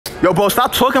Yo, bro,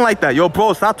 stop talking like that. Yo,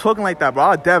 bro, stop talking like that, bro.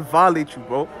 I'll dead violate you,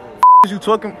 bro. Is you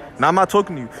talking? Nah, I'm not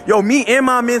talking to you. Yo, me and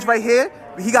my man's right here.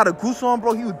 He got a goose on,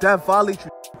 bro. He would dead violate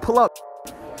you. Pull up.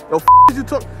 Yo, is you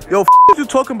talk? Yo, is you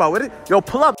talking about with it? Yo,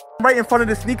 pull up right in front of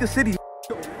the sneaker city.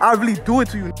 I really do it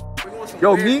to you.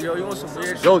 Yo, me? Yo, you want some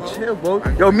weird shit, Yo, chill, bro.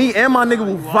 Yo, me and my nigga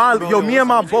will violate. Yo, me and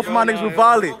both of my niggas will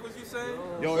violate.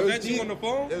 Yo, it was you on the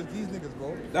phone? It was these niggas,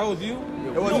 bro. That was you?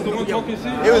 It was the one talking shit?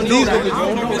 It was these niggas, bro.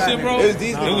 It was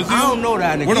these niggas. I don't know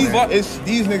that nigga. Where the fuck? It's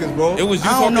these niggas, bro. It was you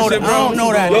talking shit, bro. I don't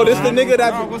know that. Yo, this the nigga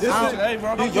that. Hey,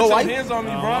 bro, don't put your hands on me,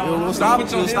 bro. Yo, Stop.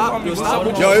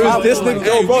 Yo, it was this nigga.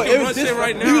 Yo, bro, it was this.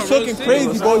 He was talking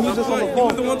crazy, bro. He was just on the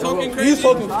phone. The one talking crazy. He was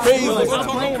talking crazy. The one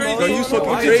talking crazy. Yo, you talking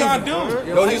What crazy. you trying to do?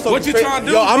 Yo, he's talking What you trying to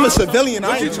do? Yo, I'm a civilian.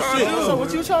 What you trying to do?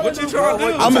 What you trying to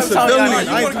do? I'm a civilian.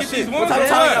 I ain't shit.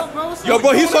 Yo,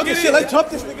 bro, he's talking shit. Let's jump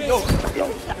this nigga. Yo,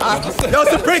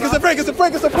 it's a prank. It's a prank. It's a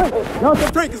prank. It's a prank. Yo, it's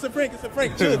a prank. It's a prank. It's a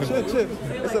prank. Chill.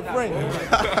 It's a prank.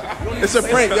 It's a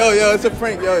prank. Yo, it's a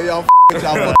prank. Yo, I'm with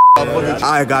y'all.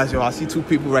 Alright, guys, yo, I see two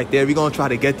people right there. We gonna try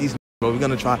to get these, bro. We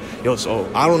gonna try. Yo, so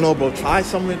I don't know, bro. Try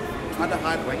something. Try to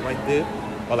hide right there,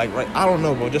 or like right. I don't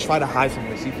know, bro. Just try to hide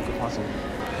something. See if you can find something.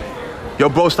 Yo,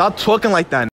 bro, stop talking like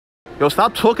that. Yo,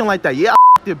 stop talking like that. Yeah, I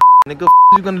nigga.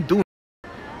 You gonna do?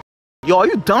 Yo, are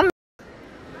you dumb?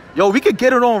 Yo, we could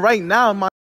get it on right now, man.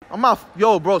 I'm not.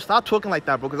 Yo, bro, stop talking like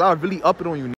that, bro. Cause I'll really up it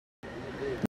on you, nigga.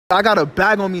 I got a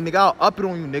bag on me, nigga. I'll up it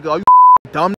on you, nigga. Are you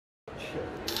dumb?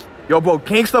 Yo, bro,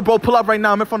 gangsta, bro, pull up right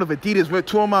now. I'm in front of Adidas with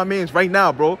two of my mans right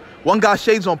now, bro. One got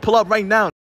shades on. Pull up right now.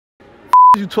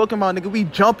 You talking about, nigga? We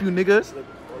jump you, nigga.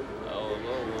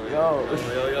 Yo,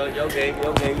 gang,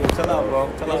 chill out, bro.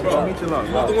 Chill out, bro. You was the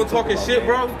one talking shit,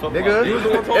 bro? Nigga, you was the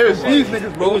one talking it was shit. these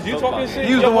niggas, bro. It was you talking shit?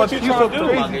 You was the one what you trying to do?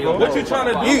 crazy, bro. What you trying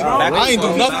to do, bro? I ain't do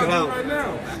nothing. Right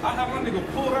now. I have my nigga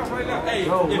pulled up right now. Hey, if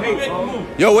you make a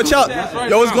move. Yo, what y'all?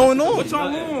 Yo, what's going on? What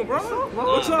y'all on, bro?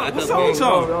 What's up with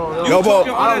y'all? Yo, bro,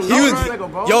 he was.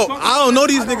 Yo, I don't know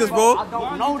these niggas, bro.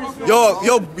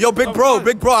 Yo, big bro.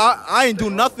 I ain't do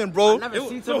nothing, bro.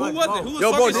 So who was it? Who was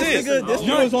Yo, bro, talking shit? this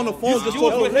nigga was on the phone just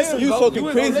talking. He was talking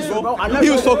crazy, bro. He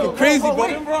was talking crazy, bro.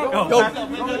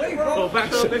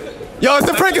 Yo, it's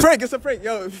a prank. It's a prank.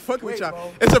 Yo, fuck with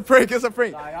y'all. It's a prank.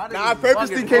 Nah, I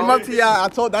purposely came up to y'all. I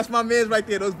told that's my mans right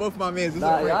there. Those both my mans. It's a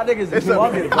prank. Y'all niggas is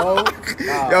bugging, bro.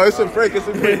 Yo, it's a prank.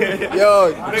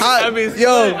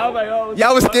 Yo,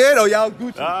 y'all was scared or y'all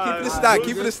Gucci?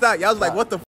 Keep it in stock. Y'all was like, what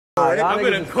the f? Y'all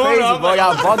niggas is crazy, bro.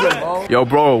 Y'all bugging, bro. Yo,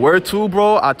 bro, where to,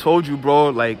 bro? I told you, bro.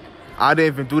 Like, I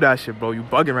didn't even do that shit, bro. You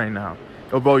bugging right now.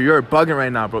 Yo, bro, you're bugging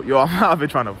right now, bro. Yo, I'm not even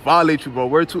trying to violate you, bro.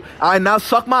 Where to? I now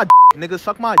suck my nigga.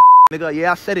 Suck my nigga.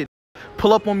 Yeah, I said it.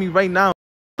 Pull up on me right now.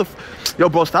 Yo,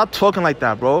 bro, stop talking like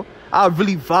that, bro. I'll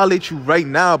really violate you right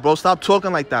now, bro. Stop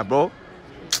talking like that, bro.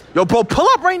 Yo, bro, pull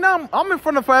up right now. I'm in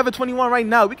front of Forever 21 right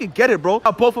now. We can get it, bro.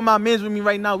 Got both of my mans with me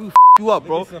right now. We f you up,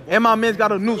 bro. And my mans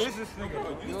got a noose. You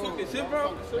talking shit,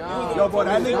 bro? Yo, bro,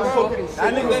 that nigga was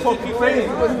talking crazy. You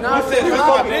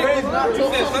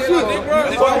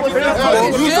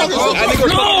said suck my dick.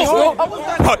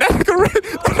 That nigga ran.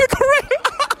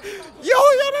 Yo,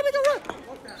 that nigga ran.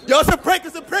 Yo, it's a prank.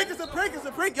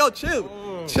 Yo, chill.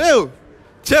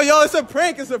 Yo, it's a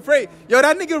prank. Yo,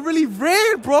 that nigga really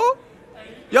ran, bro.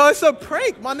 Yo, it's a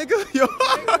prank, my nigga. Yo,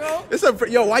 it's a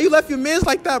prank. Yo, why you left your mans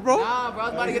like that, bro? Nah, bro, I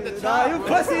was about to get the chop. You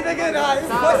pussy,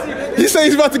 nigga. He said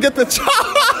he's about to get the chop.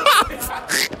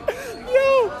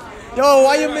 Yo,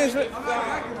 why your mans?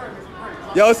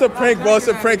 Yo, it's a prank, bro. It's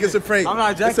a prank. It's a prank,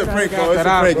 bro. It's a prank.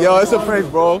 Yo, it's a prank,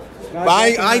 bro. But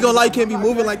I ain't gonna lie, can't be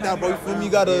moving like that, bro. You feel me?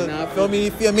 You gotta, feel me?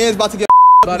 If your man's about to get,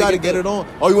 you gotta get it on.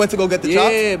 Oh, you went to go get the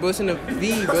chops? Yeah, bro, it's in the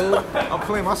V, bro. I'm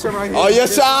playing my shit right here. Oh,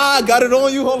 yes, sir. Got it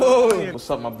on you. Hold on. What's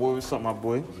up, my boy?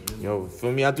 Yo,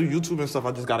 feel me? I do YouTube and stuff.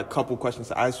 I just got a couple questions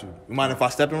to ask you. You mind if I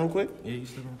step in real quick? Yeah, you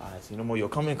step in. All right, see no more. Yo,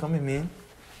 come in, man.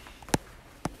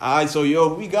 All right, so, yo,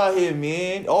 who we got here,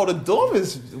 man? Oh, the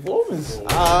Dormans.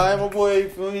 All right, my boy.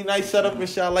 Feel me? Nice setup and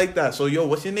shit. I like that. So, yo,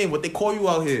 what's your name? What they call you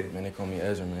out here? Man, they call me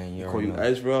Ezra, man. They call you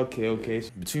Ezra? Okay.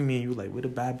 So between me and you, like, where the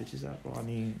bad bitches at, bro? I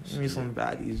need some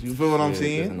baddies. You feel what I'm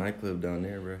saying? There's a nightclub down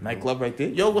there, bro. Nightclub right there?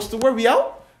 Yo, what's the word? We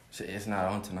out? It's not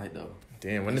on tonight, though.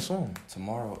 Damn, when it's on?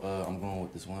 Tomorrow, I'm going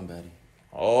with this one baddie.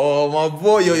 Oh, my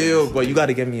boy. Yo. Boy, you got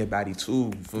to get me a baddie,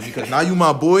 too. You feel me? Because now you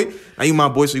my boy,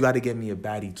 so you got to get me a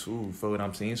baddie, too. You feel what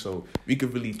I'm saying? So we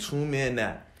could really tune in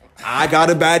that. I got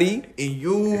a baddie, and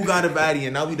you got a baddie,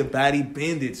 and now we the baddie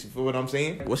bandits. You feel what I'm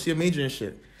saying? What's your major and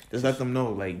shit? Just let them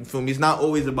know. Like, you feel me? It's not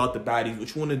always about the baddies.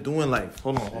 What you want to do in life?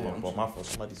 Hold on, bro. My fault.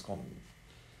 Somebody's calling me.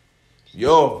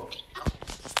 Yo,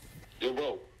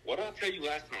 bro. What did I tell you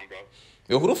last time, bro?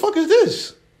 Yo, who the fuck is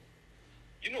this?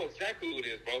 You know exactly what it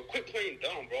is, bro. Quit playing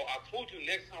dumb, bro. I told you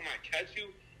next time I catch you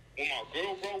with my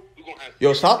girl, bro, we gonna have.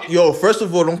 Yo, stop. Yo, first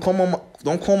of all, don't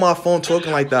call my phone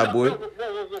talking like that, boy.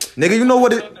 Nigga, you know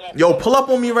what it... Yo, pull up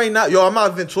on me right now. Yo, I'm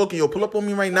not even talking. Yo, pull up on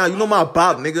me right now. You know my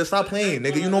bop, nigga. Stop playing,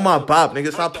 nigga. You know my bop,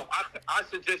 nigga. Stop. I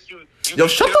suggest you Yo,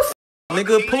 shut the f***,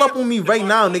 nigga. Pull up on me right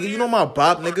now, nigga. You know my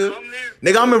bop, nigga.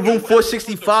 Nigga, I'm in room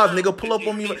 465, nigga. Pull up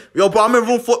on me. Yo, bro, I'm in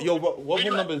room 4... Yo, bro, what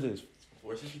room number is this?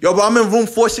 Yo, bro, I'm in room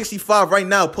 465 right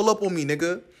now. Pull up on me,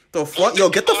 nigga. The fuck? Yo,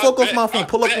 get the fuck off my phone.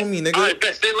 Pull up on me, nigga.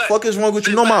 Fuck is wrong with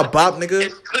you? You know my bop, nigga.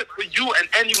 It's clip for you and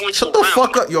anyone. Shut the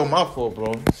fuck up. Yo, my fault,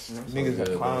 bro. Niggas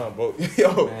are clown, bro.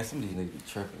 Yo. Man, some of these niggas be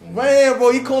tripping. Man,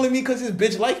 bro, he calling me because his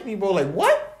bitch likes me, bro. Like,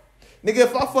 what? Nigga,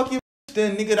 if I fuck your bitch,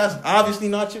 then, nigga, that's obviously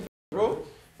not your bitch, bro.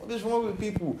 What is wrong with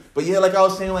people? But yeah, like I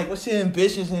was saying, like, what's your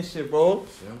ambitions and shit, bro?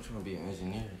 Shit, I'm trying to be an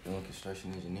engineer, doing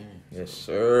construction engineering. Yes,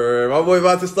 sir. My boy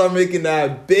about to start making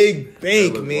that big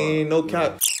bank, man. No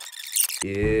cap.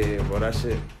 Yeah, bro, that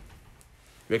shit.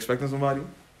 You expecting somebody?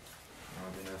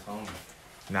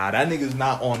 Nah, that nigga's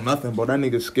not on nothing, bro. That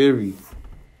nigga's scary.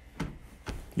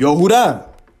 Yo, who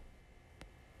that?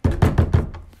 Yo,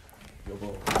 bro,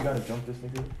 you gotta jump this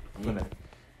nigga. I'm gonna.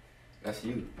 That's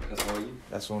you. That's all you.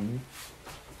 That's on me.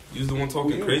 You the one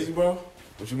talking crazy, bro?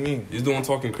 What you mean? You the one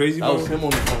talking crazy, bro? That was him on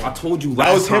the phone. I told you That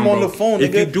last was time, him on bro. the phone,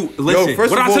 If nigga. you do, listen. Yo, first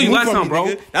What of I all, tell you move last from time, me, bro?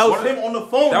 nigga. That was him on the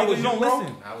phone. That nigga. was You you, don't bro.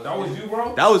 listen. That was you,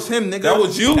 bro. That was him, nigga. That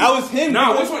was you. That was him.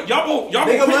 Nah, nigga. which one? Y'all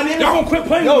Nigga, my name is- gonna quit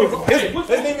playing Yo, with me, bro. his- Hey, which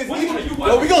his one? name is Which Ethan. one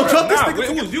you Yo, we gonna was? jump this Nah, nigga it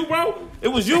too. was you, bro. It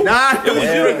was you. Nah, It was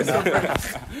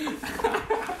you.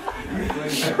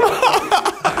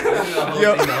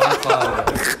 Yo,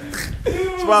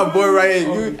 it's my boy right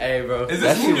here. You Hey, bro. Is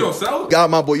this you yourself? got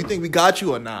my boy. You think we got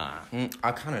you or nah?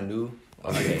 I kind of knew.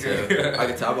 I can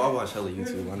tell. I watch hella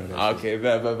YouTube. I know that. Okay,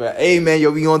 bet. Hey, man, yo,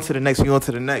 we on to the next.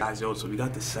 Guys, yo, so we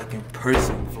got the second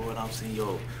person, for what I'm saying,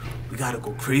 yo. We gotta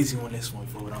go crazy on this one,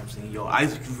 for what I'm saying. Yo,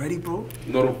 Isaac, you ready, bro?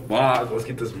 No, the vibe. Let's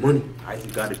get this money.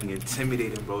 Isaac gotta be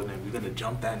intimidating, bro. Then we're gonna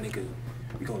jump that nigga.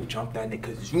 We gonna jump that nigga,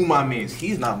 cause you my mans.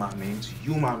 He's not my mans.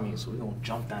 You my mans. So we gonna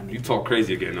jump that nigga. You talk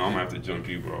crazy again. No, I'm gonna have to jump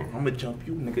you, bro. I'm gonna jump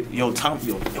you, nigga. Yo, Tom,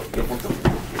 yo, what the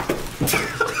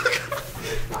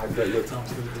I bet yo,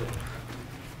 Tom's gonna do it.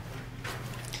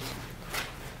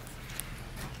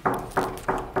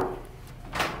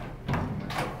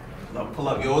 Pull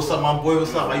up. Yo, what's up, my boy?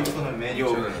 What's up? How you feeling, man?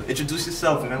 Yo, introduce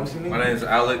yourself, man. What's your name? My name is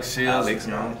Alex Shields. Alex,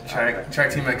 man.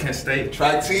 Track team at Kent State.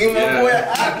 Track team, my Yeah. boy.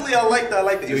 Athlete, I like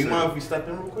that. Yo, you mind if we step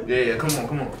in real quick? Yeah, come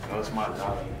on. Oh, it's my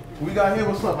job. Who we got here?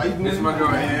 What's up? How you doing? This is my girl,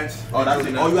 Hans. Oh, that's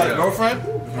it. Oh, you got a Yeah.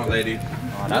 girlfriend? My lady.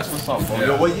 Oh, that's what's up, bro. Yeah.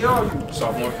 Yo, what year are you?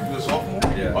 Sophomore. You a sophomore?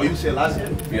 Yeah. Oh, you said last year?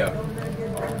 Yeah.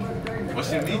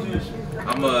 What's your major?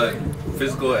 I'm a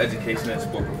physical education and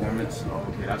sport performance.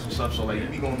 Okay, that's what's up. So, like, you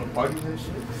be going to parties and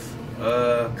shit?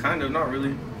 Kind of, not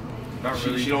really. Not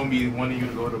really. She don't be wanting you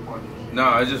to go to parties?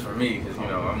 No, it's just for me, because, you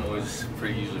know, I'm always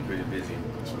usually pretty busy.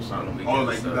 That's what's On up. the weekends, Oh,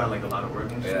 like, you so- got, like, a lot of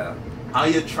work and shit? Yeah. How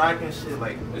you track and shit?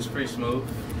 Like, It's pretty smooth.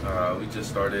 We just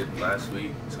started last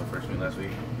week, so first week last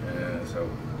week. And so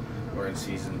we're in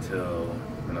season till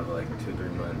another, like, 2-3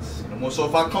 months. so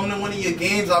if I come to one of your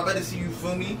games, I better see you,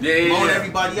 feel me? Yeah. Blowing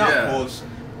everybody out. Yeah. Pause.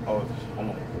 Oh, hold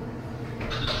on.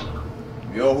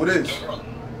 Yo, who this?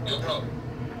 Yo, bro.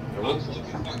 I told you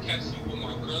if I catch you with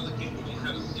my girl again, we're gonna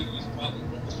have a serious problem,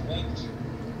 bro. What's wrong with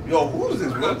you? Yo, who is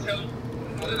this, What bro? did I tell you?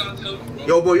 What did I tell you, bro?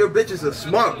 Yo, bro, your bitches are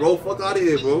smart, bro. Fuck out of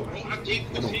here, bro. Bro, I gave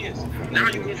you a chance. Now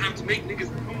you're gonna have to make niggas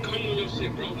come on your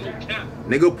shit, bro. No cap.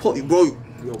 Nigga, pull, bro.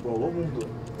 Yo, bro, what room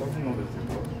number is this,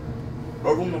 bro?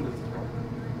 What room number is this, bro?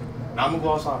 Nah, I'm gonna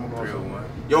go outside. 301.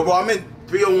 Yo, bro, I'm in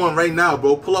 301 right now,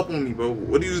 bro. Pull up on me, bro.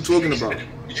 What are you talking about?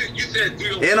 You said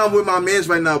 301. And I'm with my mans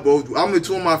right now, bro. I'm with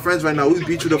two of my friends right now. We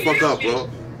beat you the fuck up, bro.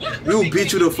 We will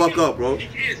beat you the fuck up, bro. He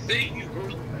can't save you,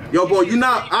 bro. Yo, bro, you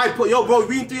not. Yo, bro,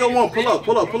 we in 301. Pull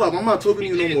up. I'm not talking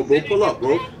to you no more, bro. Pull up,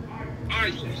 bro.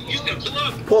 Alright, you said pull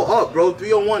up. Pull up, bro.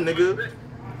 301, nigga.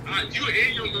 Alright, you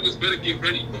and your niggas better get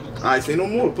ready, bro. Alright, say no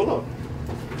more. Pull up.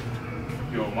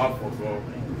 Yo, my fault, bro.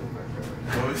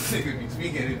 Bro, this nigga be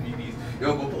tweaking if he needs.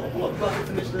 Yo, bro, pull up.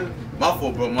 Finish this. My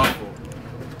fault, bro. My fault.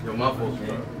 Yo, my fault, bro.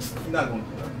 You're not gonna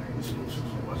do that.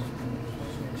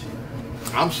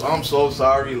 I'm so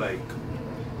sorry, like.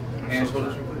 Hands hold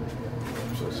this real quick.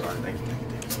 I'm so sorry. Thank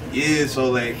you. Yeah, so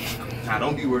like, nah,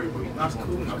 don't be worried, bro. That's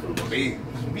cool.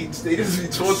 They just be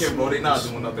talking, bro. They not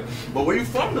doing nothing. But where you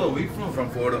from, though? Where you from? From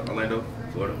Florida, Orlando,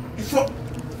 Florida. You from?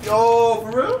 Yo,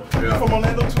 for real? Yeah. You from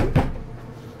Orlando too?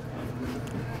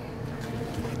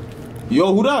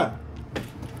 Yo, who that?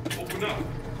 Open up.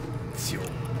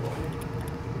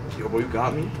 Yo, bro, you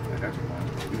got me? I got you.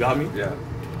 You got me? Yeah.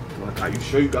 my guy. You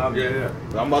sure you got me? Yeah.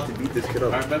 I'm about to beat this kid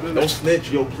up. Right, Don't snitch,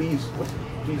 yo, please.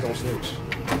 Please don't snitch.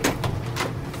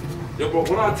 Yo, bro,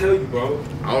 what I tell you, bro?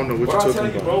 I don't know what What I you're tell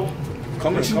talking you, about. bro?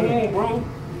 Come on, bro.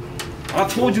 I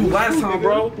told you last time,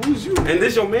 bro. Who's you? And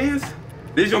this your man's?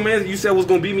 This your man's you said was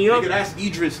gonna beat me up? Nigga, that's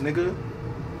Idris, nigga.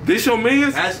 This your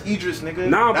man's? That's Idris, nigga.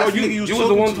 Nah, bro, That's you nigga was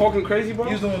the one talking crazy, bro?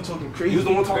 You was the one talking crazy. You was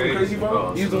the one talking crazy,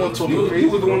 bro? You was the one talking crazy.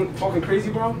 You was the one talking crazy,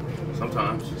 bro?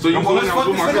 Sometimes. So you was the one that was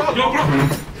with my girl. Yo,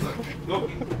 Yo,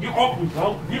 bro. You off me,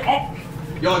 bro. You off.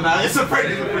 Yo, nah, it's a prank.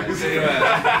 Yo,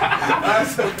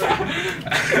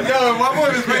 my boy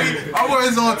was ready. My boy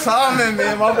is on time,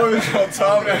 man. My boy is on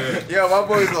time, man. Yeah, my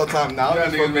boy is on time now.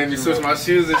 That nigga made me switch my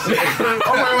shoes and shit. My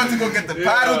boy went to go get the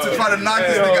paddle to try to knock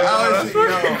this nigga out and shit. Yo.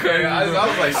 I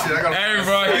was like, shit, I gotta. Hey,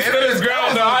 bro, you stood his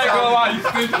ground, though. I ain't gonna lie. You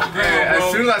stood his ground, bro.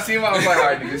 As soon as I see him, I was like,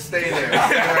 alright, nigga, stay there. Stay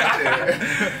right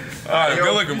there. Alright,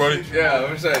 good looking, buddy. Yeah,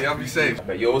 I'm saying, y'all be safe.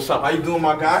 Yo, what's up? How you doing,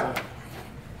 my guy?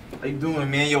 How you doing,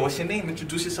 man? Yo, what's your name?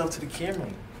 Introduce yourself to the camera.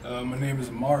 My name is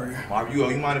Amari. Amari,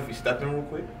 you mind if we step in real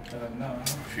quick? No.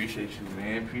 Appreciate you,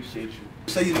 man. Appreciate you. You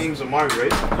say your name's Amari,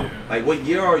 right? Yeah. Like, what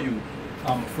year are you?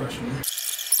 I'm a freshman.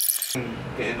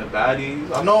 Getting the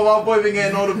baddies. I know my boy been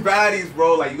getting all the baddies,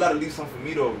 bro. Like, you gotta leave some for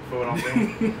me, though. You feel what I'm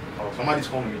saying? Oh, somebody's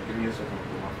calling me. Give me a second.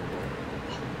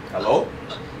 Hello?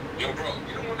 Yo, bro,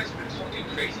 you the one that's been talking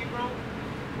crazy, bro?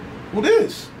 Who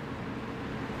this?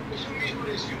 What you mean who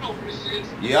this? You know who this is.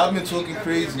 Yeah, I've been talking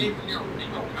crazy. You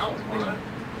know out, bro.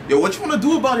 Yo, what you wanna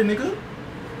do about it, nigga?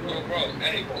 Yo, bro,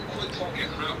 hey, bro, quit talking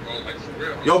hot, bro. Like, for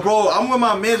real. Yo, bro, I'm with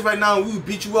my mans right now and we would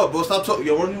beat you up, bro. Stop talking.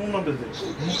 Yo, what number is this?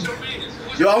 Who's your man?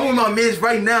 Yo, I'm with my mans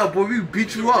right now, bro. We would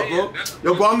beat you up, bro.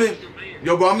 Yo,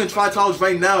 bro, I'm in Tri-Towers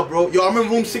right now, bro. Yo, I'm in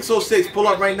room 606. Pull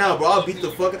up right now, bro. I'll beat the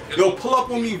fuck up. Yo, pull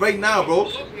up on me right now, bro.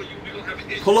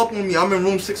 Pull up on me. I'm in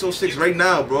room 606 right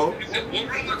now, bro.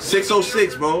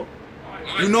 606, bro.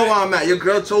 You know where I'm at. Your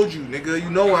girl told you, nigga. You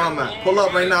know where I'm at. Pull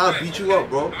up right now. I'll beat you up,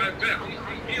 bro. I bet.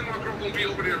 Me and my girl gonna be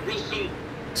over there real soon.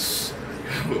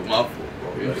 My fault,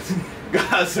 bro. Yo, this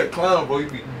guy's a clown, bro. You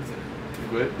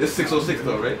good? This 606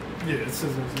 though, right? Yeah, it's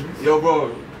 606. Yo,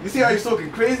 bro. You see how you're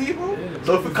talking crazy, bro? Yeah.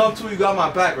 So if it come to you got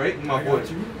my back, right? You my boy. got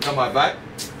you. You got my back?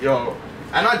 Yo.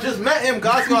 And I just met him,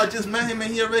 guys. Yo, I just met him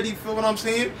and he already, feel what I'm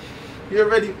saying? He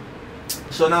already.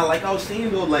 So now, like I was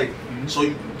saying though, like, so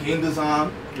you game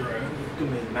design. Right. You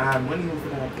can make mad money over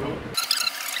that, bro.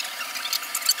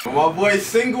 My boy's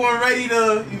single and ready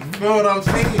to, you feel what I'm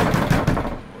saying?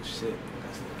 Oh shit.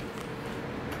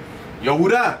 Yo, who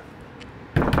that?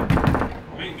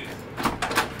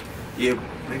 Yeah,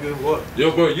 nigga, what? Yo,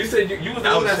 bro, you said you was the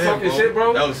one that's him, talking bro. shit,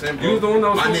 bro? That was him, bro. You was the one that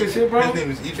was My talking name- shit, bro? his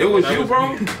name is Idris. It was That you, was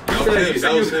bro? me.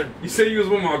 That was him. You said you was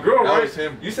with my girl, That right? was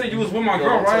him. You said you was with my Bro,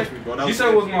 girl, don't touch right? me, bro. That You was said it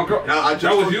him. was my girl. Nah, I just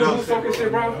That was told you you who that was talking was him,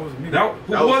 shit, bro. bro? That was me. Who That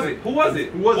was was him. it? Who was it?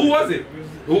 Who was Who it? was it?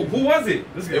 Who was it?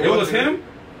 It was him?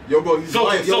 Yo, bro, he's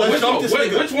lying. Yo, let's jump this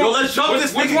nigga. Which one? Yo, let's jump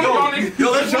this Which nigga. one of y'all niggas?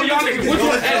 Yo, let's Which one jump of y'all this niggas? nigga. Which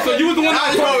one? Hey, so you was the one that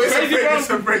was talking crazy, bro? It's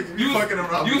a break. You fucking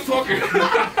around. You was talking.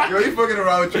 Yo, he fucking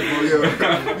around with you, bro. Yo,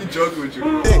 he joking with you.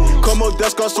 Come on,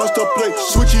 desk got songs to play.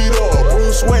 Switch it up,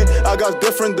 Bruce Wayne. I got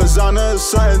different designers,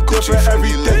 something different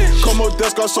every day. Come on,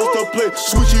 desk got songs to play.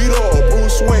 Switch it up,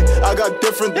 Bruce Wayne. I got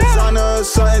different designers,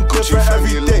 something different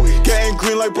every day. Getting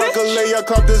green like broccoli. I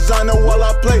clock designer while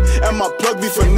I play, and my plug be for